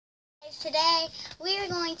guys, today we are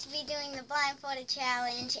going to be doing the Blindfolded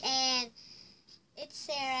Challenge, and it's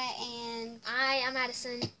Sarah, and Hi, I'm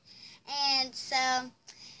Addison. And so,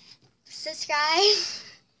 subscribe,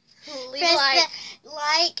 Leave a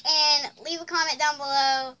like. and leave a comment down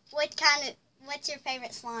below what's your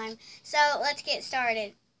favorite slime. So, let's get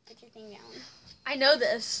started. Put your thing down. I know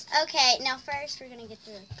this. Okay, now first we're going to get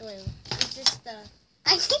the glue. Is this the...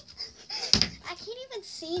 I can't even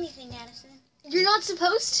see anything, Addison. You're not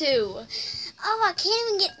supposed to. Oh, I can't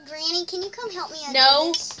even get Granny. Can you come help me undo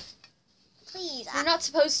No. this? Please. You're not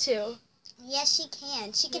supposed to. Yes, she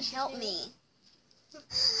can. She can Yes, help she me.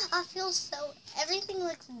 I feel so... Everything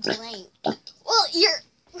looks blank. Well, you're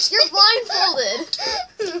blindfolded.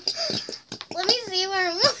 Let me see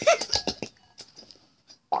where I'm...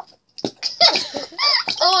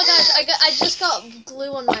 Oh my gosh, I just got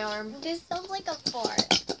glue on my arm. This sounds like a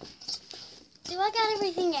fart. Do I got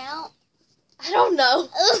everything out? I don't know.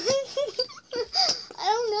 I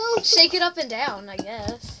don't know. Shake it up and down, I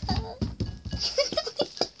guess. I'm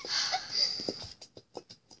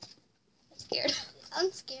scared.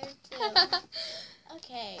 I'm scared too.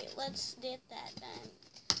 Okay, let's get that done.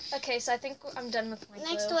 Okay, so I think I'm done with my glue.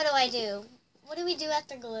 Next, what do I do? What do we do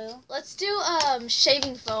after glue? Let's do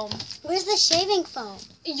shaving foam. Where's the shaving foam?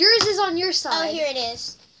 Yours is on your side. Oh, here it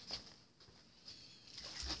is.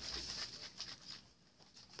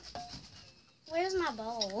 Where's my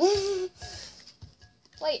bowl?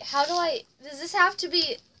 Wait, how do I... Does this have to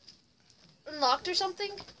be unlocked or something?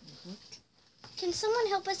 Mm-hmm. Can someone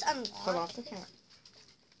help us unlock? Cut off the cap.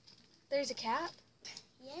 There's a cap?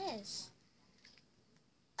 Yes.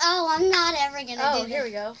 Oh, I'm not ever going to do Oh, this. here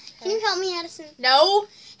we go. Can you help me, Addison? No.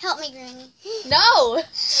 Help me, Granny. No.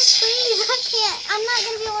 Please, I can't. I'm not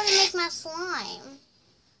going to be able to make my slime.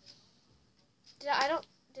 I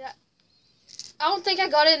don't think I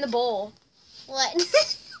got it in the bowl. What?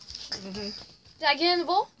 Mm-hmm. Did I get it in the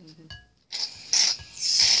bowl? Mm-hmm.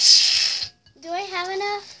 Do I have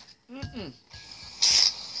enough? Mm-mm.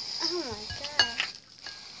 Oh, my God.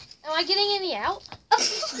 Am I getting any out?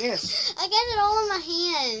 Yes. I got it all in my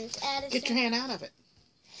hands, Addison. Get your hand out of it.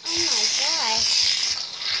 Oh, my gosh.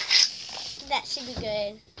 That should be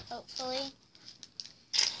good, hopefully.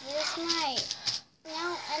 Where's my...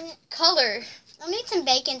 No, Color. I need some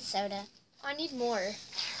baking soda. I need more.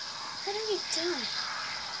 What are you doing?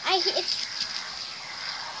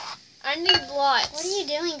 I need lots. What are you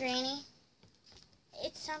doing, Granny?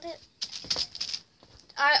 It sounded...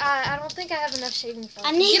 I don't think I have enough shaving foam.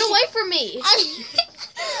 I need Get to- away from me.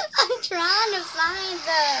 I'm trying to find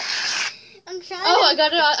the... I'm trying Oh, to... I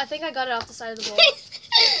got it. I think I got it off the side of the bowl.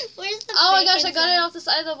 Where's the Oh my gosh, baking I got it soda? off the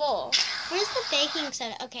side of the bowl. Where's the baking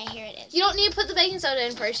soda? Okay, here it is. You don't need to put the baking soda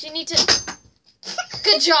in first. You need to...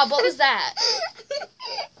 Good job. What was that?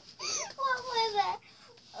 What was that?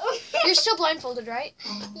 You're still blindfolded, right?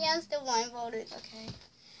 Yeah, I'm still blindfolded. Okay.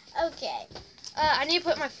 Okay. I need to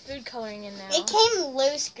put my food coloring in now. It came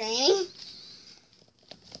loose, Granny.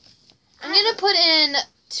 I'm going to put in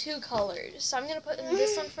 2 colors. So I'm going to put in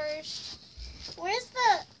this one first. Where's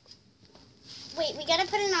the... Wait, we gotta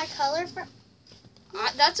put in our color for...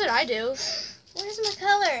 That's what I do. Where's my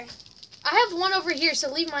color? I have one over here, so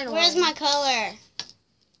leave mine alone. Where's my color?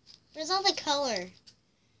 Where's all the color?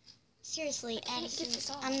 Seriously, can't get this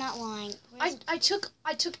Addison, off. I'm not lying. I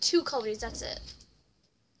took 2 colors, that's it.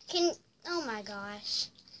 Oh my gosh.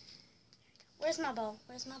 Where's my bowl?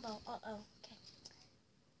 Where's my bowl? Uh-oh. Okay.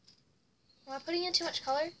 Am I putting in too much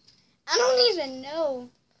color? I don't even know.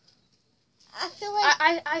 I feel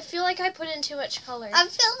like... I feel like I put in too much color. I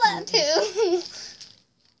feel that too.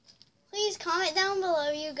 Please comment down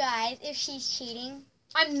below, you guys, if she's cheating.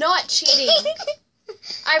 I'm not cheating.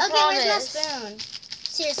 I Okay, promise. where's my spoon?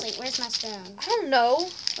 Seriously, where's my spoon? I don't know.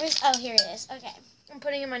 Oh, here it is. Okay. I'm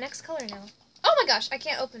putting in my next color now. Oh my gosh, I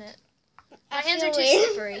can't open it. My I hands feel are too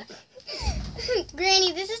weird. slippery.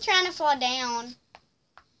 Granny, this is trying to fall down.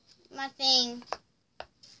 My thing.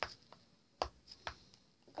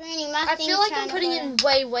 Granny, my I thing's feel like trying I'm to putting fall in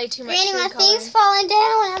down. way too much Granny, food my coloring. thing's falling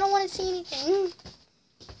down. I don't want to see anything.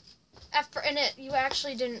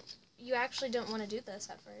 You actually don't want to do this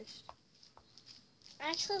at first. I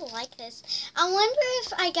actually like this. I wonder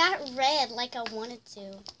if I got red like I wanted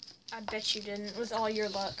to. I bet you didn't, with all your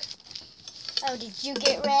luck. Oh, did you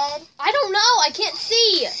get red? I don't know. I can't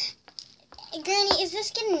see. Granny, is this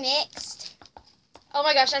getting mixed? Oh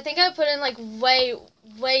my gosh, I think I put in like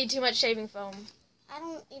way too much shaving foam. I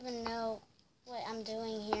don't even know what I'm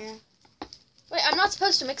doing here. Wait, I'm not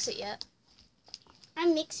supposed to mix it yet.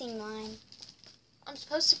 I'm mixing mine. I'm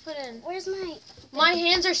supposed to put in... Where's my... My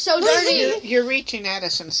hands are so dirty. You're reaching at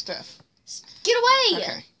us and stuff. Get away.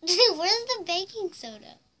 Okay. Where's the baking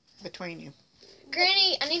soda? between you.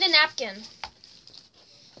 Granny, I need a napkin.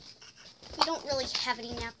 We don't really have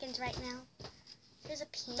any napkins right now. There's a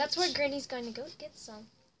peach. That's where Granny's going to go get some.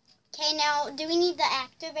 Okay, now, do we need the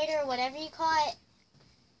activator or whatever you call it?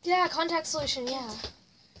 Yeah, contact solution, yeah.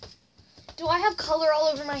 Do I have color all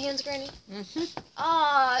over my hands, Granny?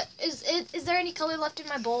 Is there any color left in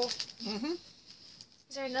my bowl?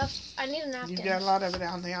 Is there enough? I need a napkin. You've got a lot of it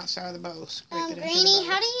on the outside of the bowl. Scrape it into the Granny, bowl.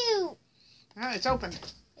 how do you... Oh, it's open.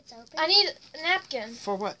 It's open? I need a napkin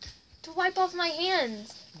For what? to wipe off my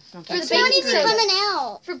hands. Don't For take the so much baking Nothing's credit. soda. coming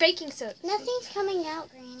out. For baking soda. Nothing's coming out,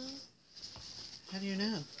 Granny. How do you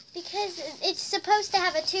know? Because it's supposed to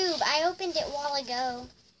have a tube. I opened it a while ago.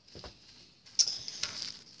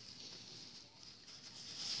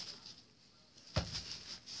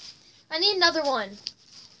 I need another one.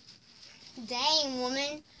 Dang,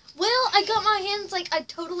 woman. Will, I got my hands, like, I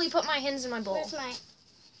totally put my hands in my bowl. Where's my...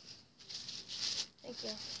 Thank you.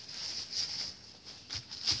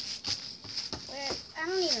 Where? I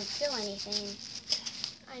don't even feel anything.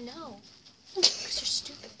 I know. Because you're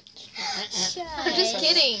stupid. Shut I'm just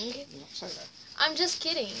kidding. You don't say that. I'm just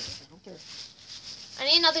kidding. I don't care. I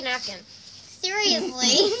need another napkin.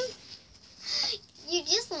 Seriously. You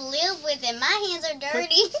just live with it. My hands are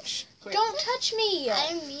dirty. Quick. Don't touch me. I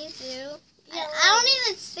didn't mean to. Yeah, I don't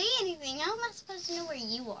even see anything. How am I supposed to know where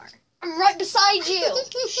you are? I'm right beside you.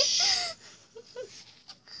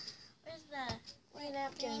 Where's the...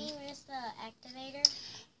 Granny, where's the activator?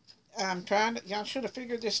 I'm trying to... Y'all should have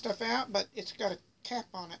figured this stuff out, but it's got a cap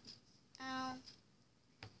on it. Oh.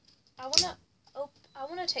 I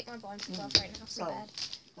wanna take my blindfold off right now so Oh. bad.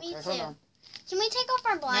 Me Okay, hold too. on. Can we take off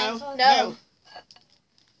our blindfold? No.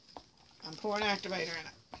 I'm pouring activator in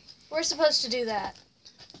it. We're supposed to do that.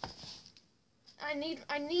 I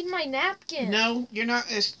need my napkin. No, you're not.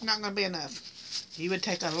 It's not going to be enough. You would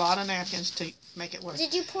take a lot of napkins to make it work.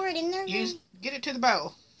 Did you pour it in there? Use, get it to the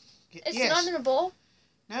bowl. It's yes. not in a bowl.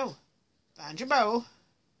 No. Find your bowl.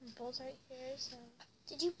 The bowl's right here, so.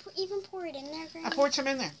 Did you even pour it in there, Granny? I poured some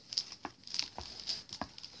in there.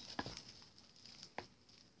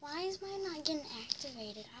 Why is mine not getting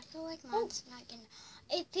activated? I feel like mine's not getting...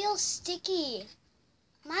 It feels sticky.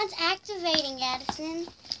 Mine's activating, Addison.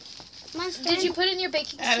 Mine's Did you put in your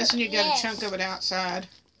baking soda? Addison, you got Yes. a chunk of it outside.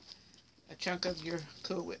 A chunk of your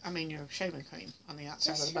your shaving cream on the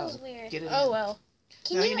outside This of the bowl. feels weird. Get it Oh in. well.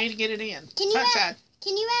 Can No, you you need to get it in. can you Front add- side.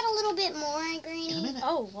 Can you add a little bit more, In a Granny? minute.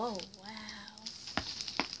 Oh whoa, wow.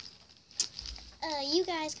 You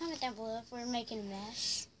guys comment down below if we're making a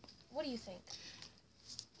mess. What do you think?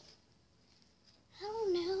 I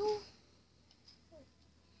don't know.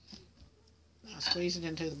 Now squeeze it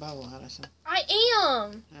into the bowl, Addison. I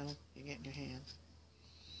am. No, you get in your hand.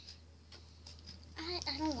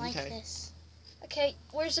 I don't like Okay. this. Okay,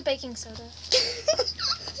 where's the baking soda?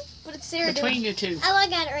 What did Sarah do? Between you two. Oh, I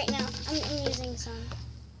got it right now. I'm using some.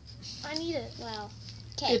 I need it. Wow.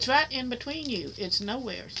 Okay. It's right in between you. It's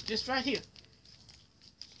nowhere. It's just right here.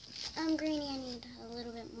 Granny, I need a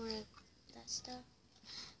little bit more of that stuff.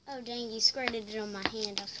 Oh, dang, you squirted it on my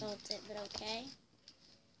hand. I felt it, but okay.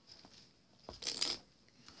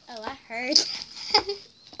 Oh, I heard.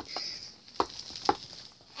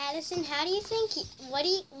 Addison, how do you think,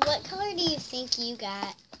 what color do you think you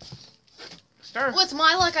got? Stir. With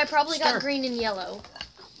my luck, I probably Stir. got green and yellow.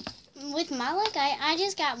 With my luck, I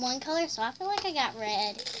just got one color, so I feel like I got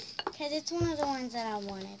red. Because it's one of the ones that I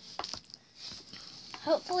wanted.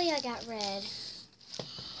 Hopefully I got red.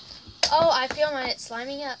 Oh, I feel mine. It's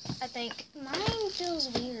sliming up, I think. Mine feels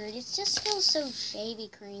weird. It just feels so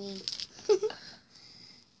shavy cream.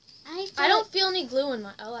 I don't feel any glue in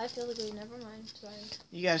my... Oh, I feel the glue. Never mind. Sorry.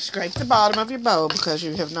 You gotta scrape the bottom of your bowl because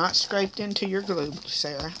you have not scraped into your glue,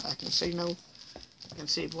 Sarah. I can see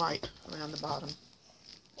white around the bottom.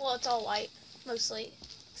 Well, it's all white, mostly.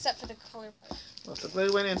 Except for the color part. Well, if the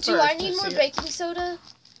glue went in Do first, I need let's more see it. baking soda?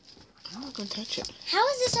 I'm not gonna touch it. How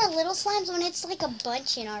is this our little slimes when it's like a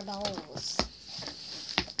bunch in our bowls?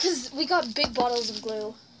 Because we got big bottles of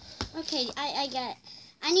glue. Okay, I got it.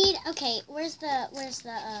 I need, okay, where's the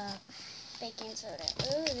baking soda?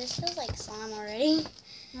 Ooh, this feels like slime already.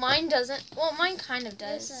 Mine doesn't. Well, mine kind of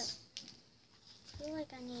Where's does. I feel like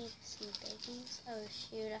I need some baking. Oh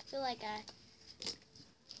shoot, I feel like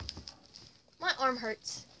My arm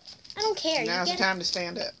hurts. I don't care. Now's you the get time to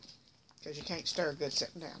stand up because you can't stir good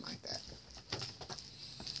sitting down like that.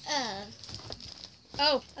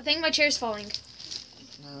 Oh, I think my chair's falling.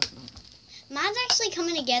 No, it's not. Mine's actually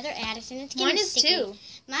coming together, Addison. It's getting Mine is sticky. too.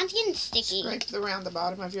 Mine's getting sticky. Scrape around the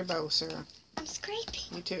bottom of your bowl, Sarah. I'm scraping.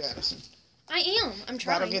 You too, Addison. I am. I'm That'll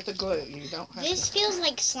trying. get the glue. You don't have This to. feels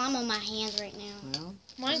like slime on my hands right now. Well,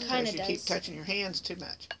 Mine kind of because you keep does. touching your hands too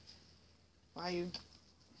much. Why you?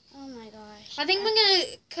 Oh my gosh. I think I'm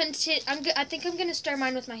gonna continue. I think I'm gonna stir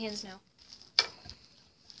mine with my hands now.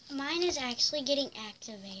 Mine is actually getting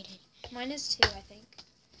activated. Mine is too, I think.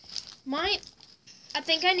 I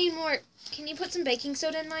think I need more. Can you put some baking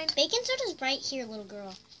soda in mine? Baking soda's right here, little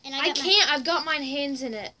girl. And I can't. I've got my hands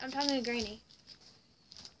in it. I'm talking to Granny.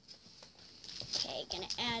 Okay, gonna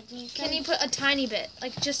add me some. Can you put a tiny bit?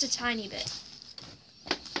 Like, just a tiny bit.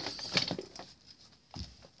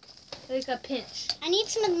 Like a pinch. I need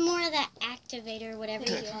some more of that activator, whatever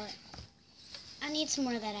Thank you you. call it. I need some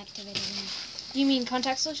more of that activator. You mean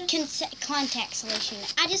contact solution? Contact solution.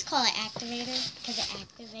 I just call it activator because it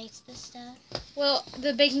activates the stuff. Well,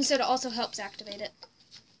 the baking soda also helps activate it.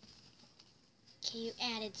 Okay, you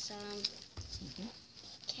added some.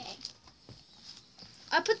 Okay.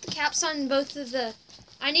 I put the caps on both of the...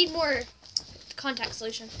 I need more contact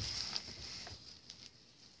solution.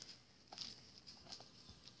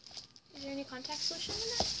 Is there any contact solution in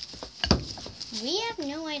there? We have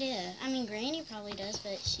no idea. I mean, Granny probably does,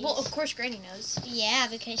 but she's... Well, of course Granny knows. Yeah,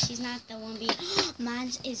 because she's not the one being...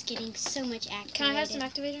 Mine is getting so much activated. Can I have some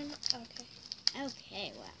activator in it? Oh, okay.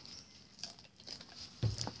 Okay, wow.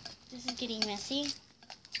 This is getting messy.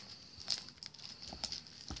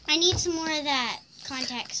 I need some more of that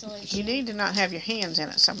contact solution. You need to not have your hands in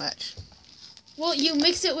it so much. Well, you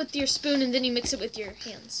mix it with your spoon and then you mix it with your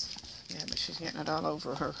hands. Yeah, but she's getting it all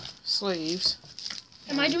over her sleeves.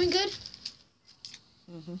 Am I doing good?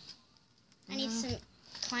 Mm-hmm. I need some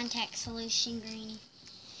contact solution, Granny.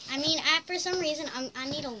 I mean, for some reason, I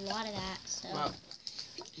need a lot of that, so... Well,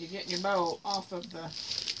 you get your bowl off of the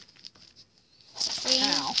See?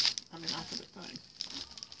 towel. I mean, off of the thing.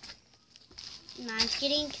 Mine's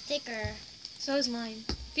getting thicker. So is mine.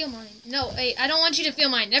 Feel mine. No, wait, I don't want you to feel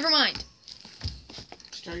mine. Never mind.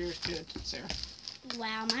 Stir yours good, Sarah.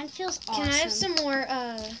 Wow, mine feels awesome. Can I have some more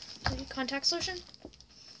contact solution?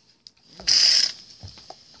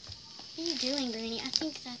 What are you doing, Granny? I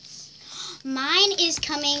think that's... Mine is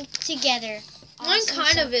coming together. Mine Awesome.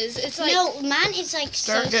 kind of is. It's like... No, mine is like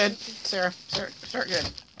Start so good, sticky. Sarah. Start good.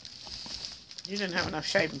 You didn't have enough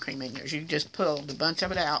shaving cream in yours. You just pulled a bunch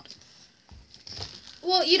of it out.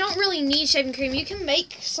 Well, you don't really need shaving cream. You can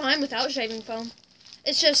make slime without shaving foam.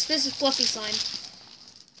 It's just, this is fluffy slime.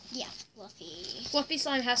 Yeah, fluffy. Fluffy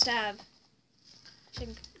slime has to have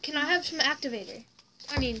shaving cream. Can I have some activator?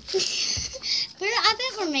 I mean... I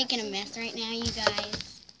bet we're making a mess right now, you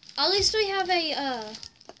guys. At least we have a,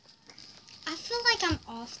 I feel like I'm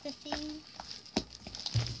off the thing.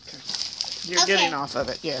 You're Okay. getting off of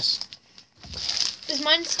it, yes. Is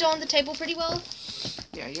mine still on the table pretty well?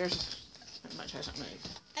 Yeah, yours pretty much hasn't moved.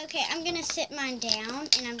 Okay, I'm going to sit mine down,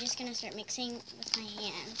 and I'm just going to start mixing with my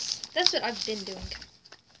hands. That's what I've been doing.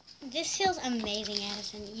 This feels amazing,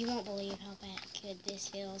 Addison. You won't believe how good this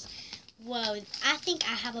feels. Whoa, I think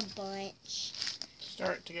I have a bunch.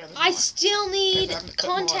 Start it together. I more. still need Because I'm putting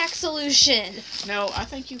contact solution. No, I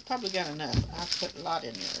think you've probably got enough. I've put a lot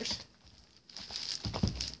in yours.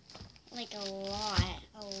 Like a lot.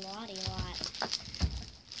 A lot.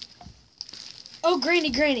 Oh,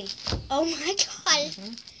 Granny. Oh my god.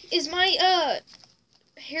 Mm-hmm. Is my,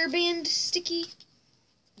 hairband sticky?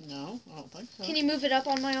 No, I don't think so. Can you move it up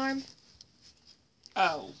on my arm?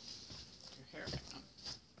 Oh. Your hair.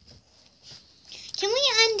 Can we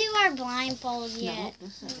undo our blindfold yet? No,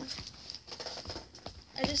 this isn't.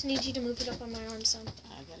 I just need you to move it up on my arm some.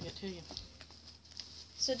 I gotta get to you.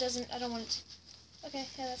 So it doesn't, I don't want it to. Okay,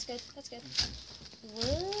 yeah, that's good.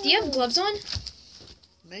 Whoa. Do you have gloves on?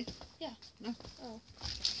 Me? Yeah. No. Oh.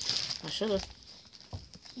 I should have.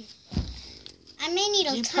 I may need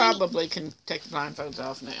a You tiny... probably can take the blindfolds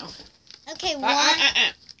off now. Okay,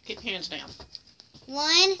 Keep your hands down.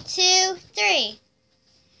 1, 2, 3.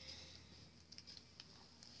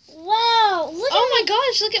 Wow, look Oh at my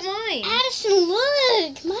gosh, look at mine. Addison,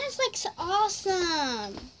 look. Mine's like so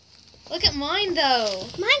awesome. Look at mine though.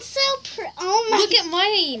 Mine's so oh my. Look at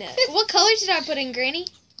mine. What colors did I put in, Granny?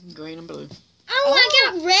 Green and blue. Oh, I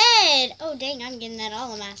got red. Oh, dang, I'm getting that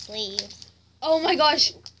all on my sleeves. Oh my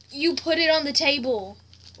gosh, you put it on the table.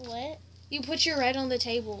 What? You put your red on the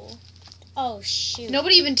table. Oh, shoot.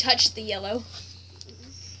 Nobody even touched the yellow.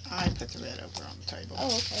 I put the red over on the table. Oh,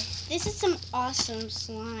 okay. This is some awesome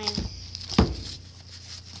slime.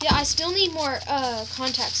 Yeah, I still need more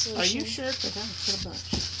contact solution. Are you sure? Because I put a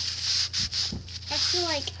bunch. I feel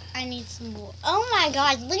like I need some more. Oh my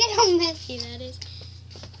god, look at how messy that is.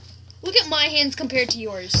 Look at my hands compared to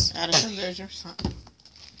yours. Addison, there's your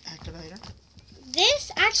activator.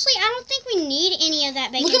 This, actually, I don't think we need any of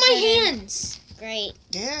that baking Look at my soda. hands. Great.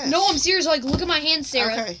 Yes. No, I'm serious. Like, look at my hands,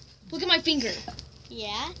 Sarah. Okay. Look at my finger.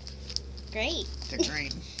 Yeah? Great. The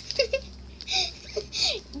green.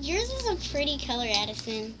 Yours is a pretty color,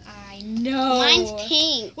 Addison. I know. Mine's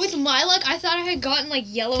pink. With my luck, I thought I had gotten like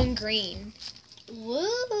yellow and green. Woo.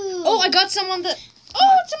 Oh, I got some on the...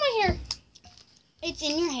 Oh, it's in my hair. It's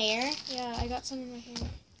in your hair? Yeah, I got some in my hair.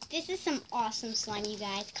 This is some awesome slime, you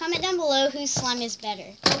guys. Comment down below whose slime is better.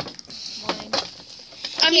 Mine.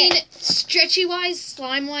 I mean, stretchy-wise,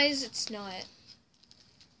 slime-wise, it's not.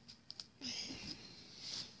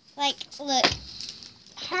 Like, look.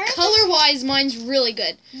 Color-wise, mine's really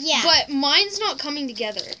good. Yeah. But mine's not coming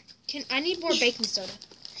together. I need more baking soda.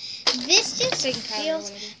 This just Baking powder or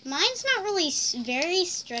feels... whatever. Mine's not really very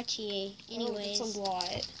stretchy anyways. Oh, it's a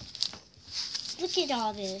lot. Look at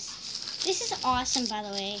all this. This is awesome, by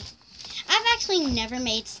the way. I've actually never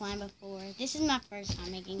made slime before. This is my first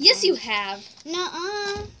time making slime. Yes, you have.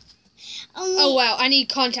 Nuh-uh. Oh, wow. I need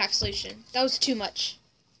contact solution. That was too much.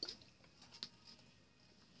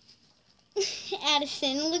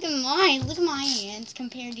 Addison, look at mine. Look at my hands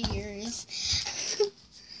compared to yours.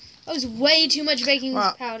 That was way too much baking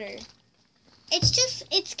powder.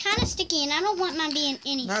 It's kind of sticky, and I don't want mine being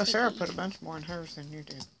any No, sticky. Sarah put a bunch more in hers than you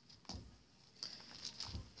did.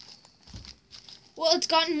 Well, it's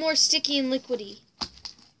gotten more sticky and liquidy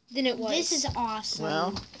than it was. This is awesome.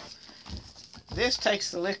 Well, this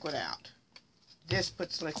takes the liquid out. This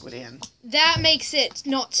puts liquid in. That makes it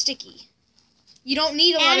not sticky. You don't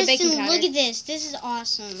need a lot of baking powder. Look at this. This is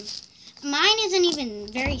awesome. Mine isn't even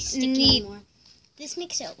very sticky anymore. This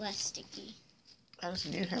makes it less sticky.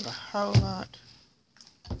 Addison, you have a whole lot.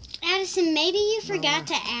 Addison, maybe you forgot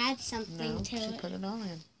to add something No, to she it. put it all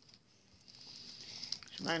in.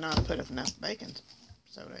 She might not have put enough baking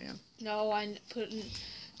soda in. No, I put...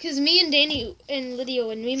 Because me and Danny and Lydia,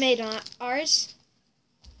 when we made ours...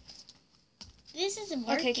 This is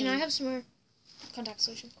working. Okay, can I have some more contact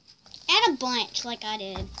solution? Add a bunch like I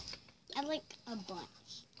did. Add like a bunch.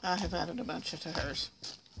 I have added a bunch to hers.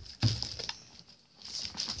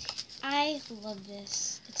 I love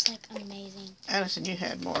this. It's like amazing. Addison, you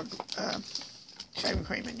had more shaving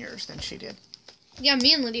cream in yours than she did. Yeah,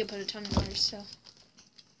 me and Lydia put a ton in ours, so...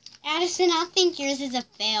 Addison, I think yours is a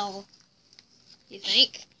fail. You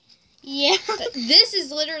think? Yeah. This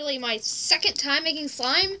is literally my second time making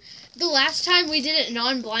slime. The last time we did it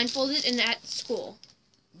non-blindfolded and at school.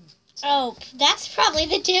 Oh, that's probably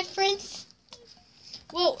the difference.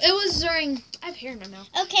 Well, it was during... I have hair in my mouth.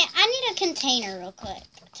 Okay, I need a container real quick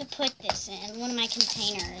to put this in. One of my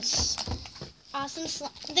containers. Awesome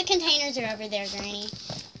the containers are over there, Granny.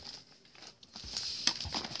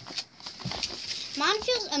 Mine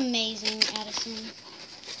feels amazing, Addison.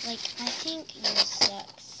 Like, I think yours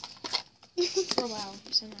sucks. Oh, wow.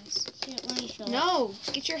 You're so nice. Here, let me feel it. No!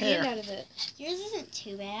 Get your hand out of it. Yours isn't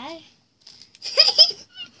too bad.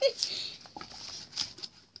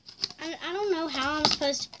 I don't know how I'm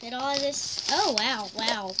supposed to fit all of this. Oh, wow,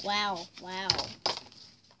 wow, wow, wow.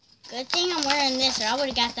 Good thing I'm wearing this, or I would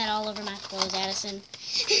have got that all over my clothes, Addison.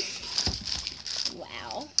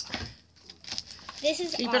 Wow. This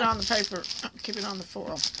is Keep it on the paper. Keep it on the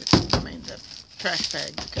foil. I mean, the trash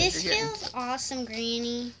bag. This feels awesome,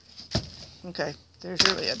 Granny. Okay, there's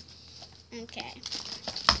your lid. Okay.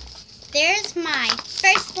 There's my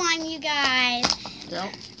first slime, you guys.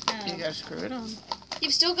 Don't. You gotta screw it on.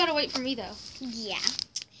 You've still got to wait for me, though. Yeah.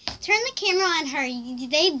 Turn the camera on her.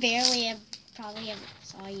 They barely probably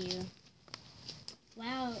saw you.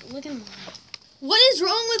 Wow, look at mine. What is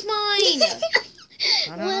wrong with mine?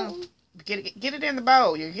 I don't know. Get it in the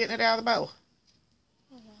bowl. You're getting it out of the bowl.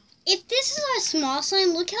 If this is a small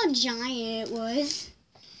slime, look how giant it was.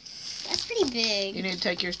 That's pretty big. You need to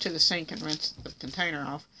take yours to the sink and rinse the container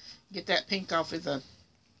off. Get that pink off with the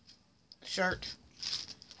shirt.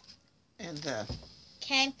 And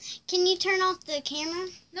Okay. Can you turn off the camera?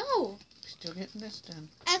 No. Still getting this done.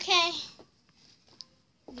 Okay.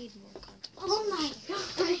 Need more contact. Oh my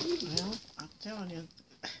god. Well, I'm telling you.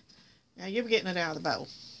 Now you're getting it out of the bowl.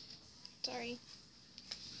 Sorry.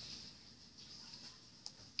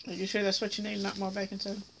 Are you sure that's what you need, not more baking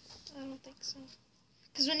soda? I don't think so.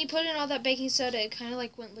 Because when you put in all that baking soda, it kind of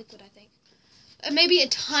like went liquid, I think. Maybe a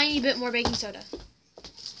tiny bit more baking soda.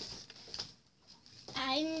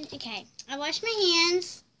 Okay. I washed my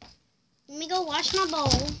hands. Let me go wash my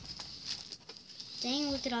bowl. Dang,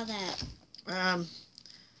 look at all that.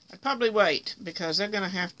 I'd probably wait because they're going to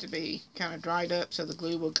have to be kind of dried up so the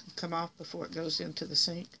glue will come off before it goes into the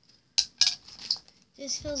sink.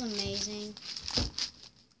 This feels amazing.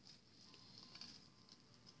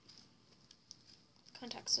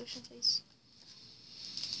 Contact solution, please.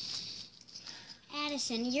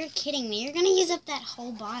 Addison, you're kidding me. You're going to use up that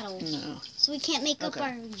whole bottle. No. So we can't make up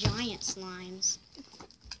our giant slimes.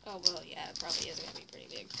 Oh, well, yeah, it probably is going to be pretty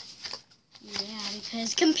big. Yeah,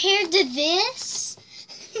 Because compared to this,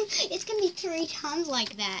 it's going to be 3 times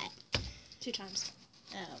like that. 2 times.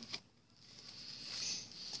 Oh.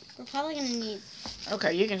 We're probably going to need...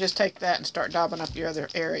 Okay, you can just take that and start daubing up your other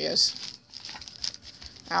areas.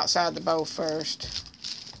 Outside the bow first.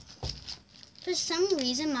 For some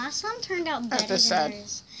reason, my slime turned out better this than side.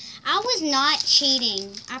 hers. I was not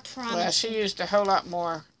cheating. I promise. Well, she used a whole lot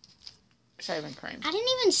more shaving cream. I didn't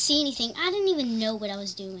even see anything. I didn't even know what I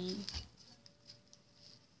was doing.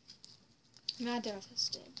 No, I definitely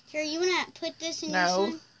did. Here, you want to put this in your No,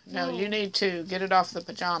 slime? no, you need to get it off the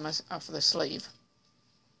pajamas, off the sleeve.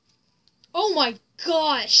 Oh my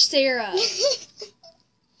gosh, Sarah.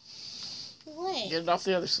 What? Get it off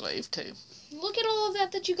the other sleeve, too. Look at all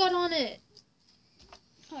of that you got on it.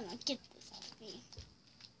 Hold on, get this off me.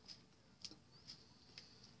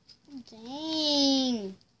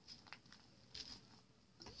 Dang.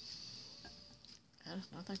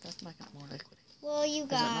 I think that's making it more liquid. Well, you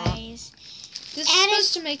not? guys, This is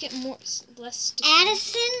supposed to make it less sticky.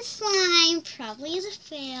 Addison's slime probably is a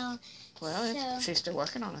fail. Well, So- she's still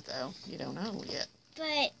working on it, though. You don't know yet. But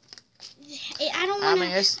I don't I want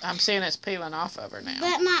mean, to. I'm seeing it's peeling off of her now.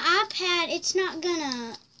 But my iPad, it's not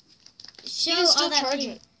gonna show You can still all that. charge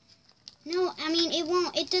video. it. No, I mean it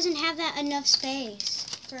won't. It doesn't have that enough space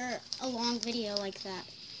for a long video like that.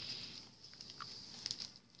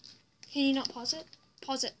 Can you not pause it?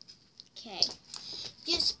 Pause it. Okay,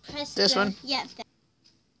 just press This one? Yep.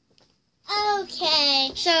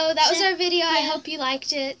 Okay. So that was our video. I yeah. hope you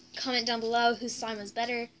liked it. Comment down below whose slime was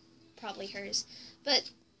better. Probably hers. But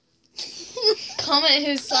comment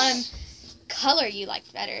whose slime color you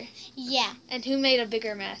liked better. Yeah. And who made a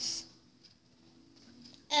bigger mess.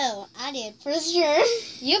 Oh, I did for sure.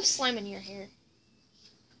 You have slime in your hair.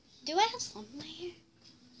 Do I have slime in my hair?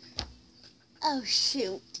 Oh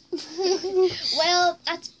shoot. Well,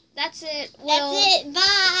 that's it. That's it.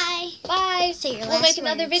 Bye. Bye. Say your We'll last make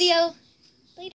another words. video